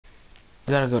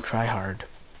You gotta go try hard.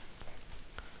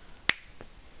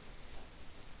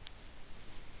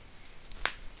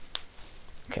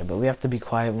 Okay, but we have to be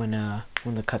quiet when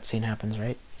the cutscene happens,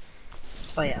 right?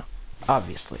 Oh yeah.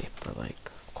 Obviously, but like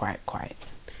quiet, quiet.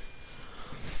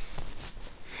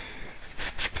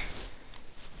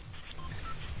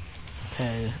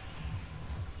 Okay.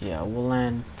 Yeah, we'll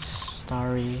land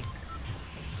Starry.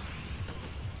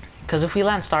 Because if we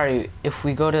land Starry, if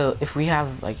we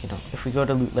have like, if we go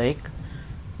to Loot Lake,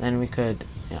 then we could,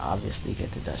 obviously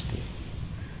get to Dusty.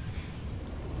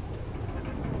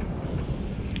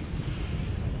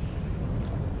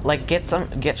 Like get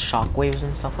shockwaves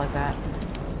and stuff like that.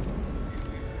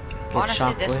 Get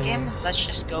Honestly, this game, shockwaves. let's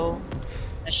just go.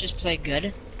 Let's just play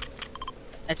good.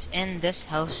 It's in this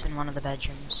house in one of the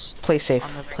bedrooms. Play safe.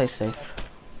 On the Play right safe. side.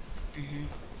 Mhm.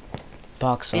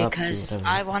 Box up. Do Because whatever.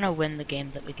 I want to win the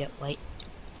game that we get white.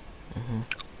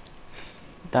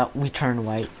 That we turn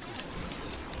white.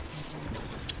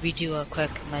 We do a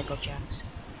quick Michael Jackson.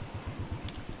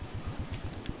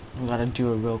 We gotta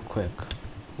do a real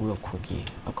quickie,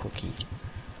 a quickie.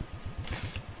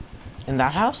 In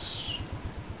that house?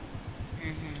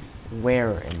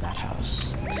 Where in that house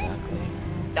exactly?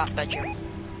 That bedroom.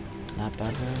 Not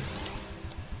bedroom.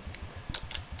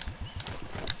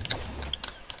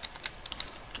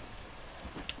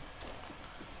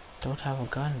 Don't have a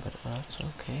gun, but that's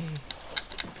okay.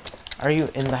 Are you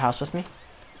in the house with me?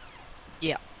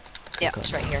 Yeah. Okay, Yeah, good.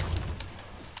 it's right here.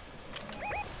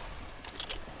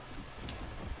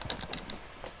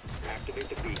 Activate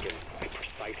the beacon at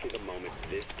precisely the moment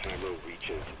this camera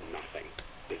reaches nothing.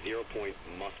 The 0 point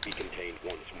must be contained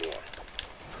once more.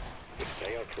 If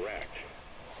they are correct,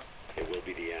 it will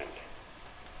be the end.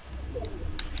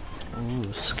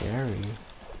 Ooh, scary.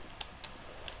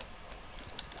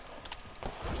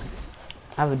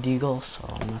 I have a deagle, so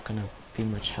I'm not gonna be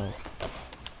much help.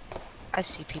 I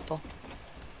see people.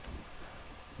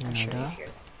 I'm sure you hear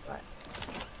them, but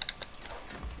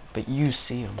But you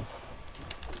see them.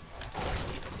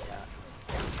 so.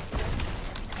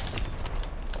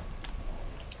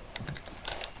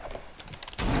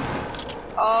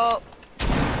 Oh.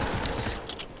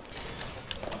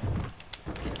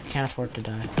 Can't afford to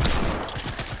die.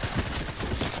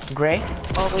 Gray?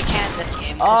 Oh, we can this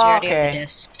game because we already have the okay.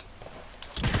 disc.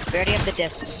 We already have the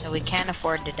discs, so we can't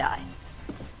afford to die.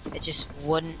 It just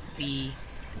wouldn't be.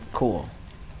 Cool.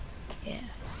 Yeah.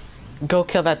 Go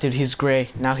kill that dude, he's gray.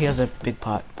 Now he has a big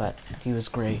pot, but he was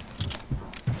gray.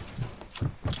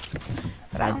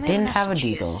 But I only didn't have a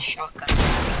SMG as deagle.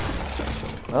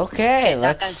 shotgun. Okay,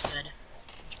 that guy's good.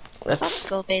 I thought let's...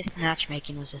 skill-based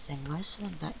matchmaking was a thing. Why is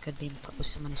someone that good being put with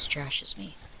someone as trash as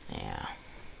me? Yeah.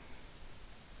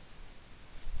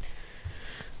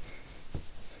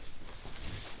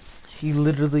 He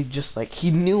literally just like, he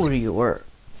knew where you were.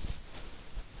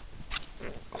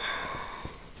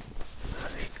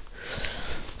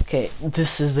 Okay,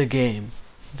 this is the game.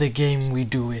 The game we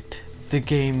do it. The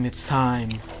game it's time.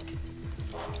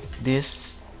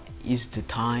 This is the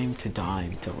time to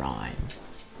dime to rhyme.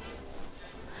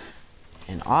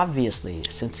 And obviously,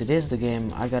 since it is the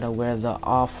game, I gotta wear the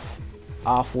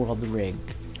off-world rig.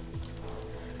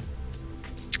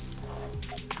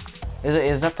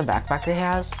 Is that the backpack that he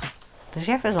has? Does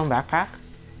he have his own backpack?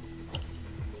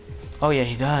 Oh yeah,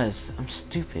 he does. I'm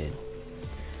stupid.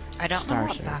 I don't Star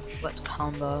know Surge. what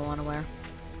combo I want to wear.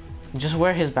 Just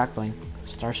wear his back bling.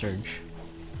 Star Surge.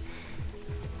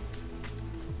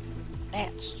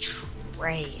 That's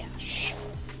trash.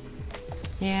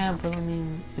 Yeah, but I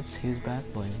mean, it's his back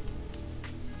bling.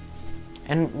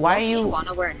 And why are you... want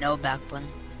to wear no back bling?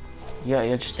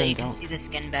 Yeah, just So then you can don't. see the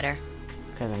skin better.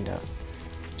 Okay, then don't.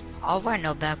 I'll wear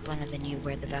no back bling and then you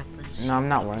wear the back bling. No, I'm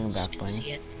not wearing a back can bling.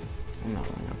 see it. I'm not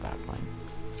wearing a back bling.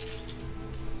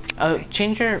 Okay.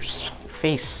 Change your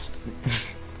face.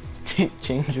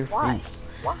 Change your Why? face.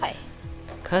 Why?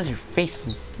 Cause your face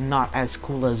is not as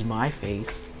cool as my face.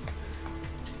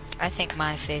 I think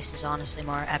my face is honestly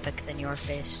more epic than your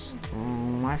face.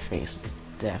 My face is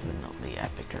definitely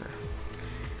epicer.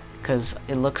 Cause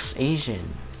it looks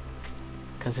Asian.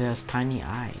 Cause it has tiny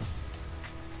eyes.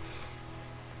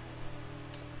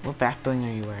 What back bling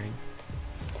are you wearing?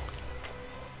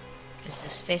 Is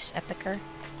this face epicer?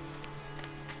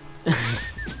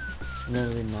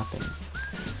 Literally nothing.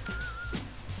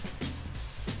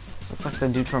 Looks like the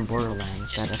dude from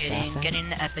Borderlands. Just that kidding. assassin. Getting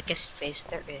the epicest face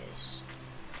there is.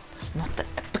 It's not the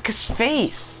epicest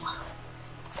face!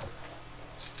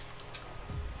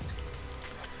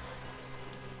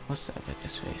 What's the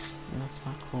epicest face? That's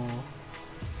not cool.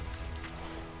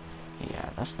 Yeah,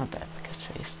 that's not the epicest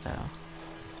face though.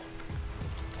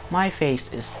 My face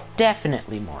is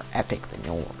definitely more epic than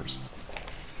yours.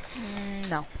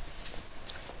 No.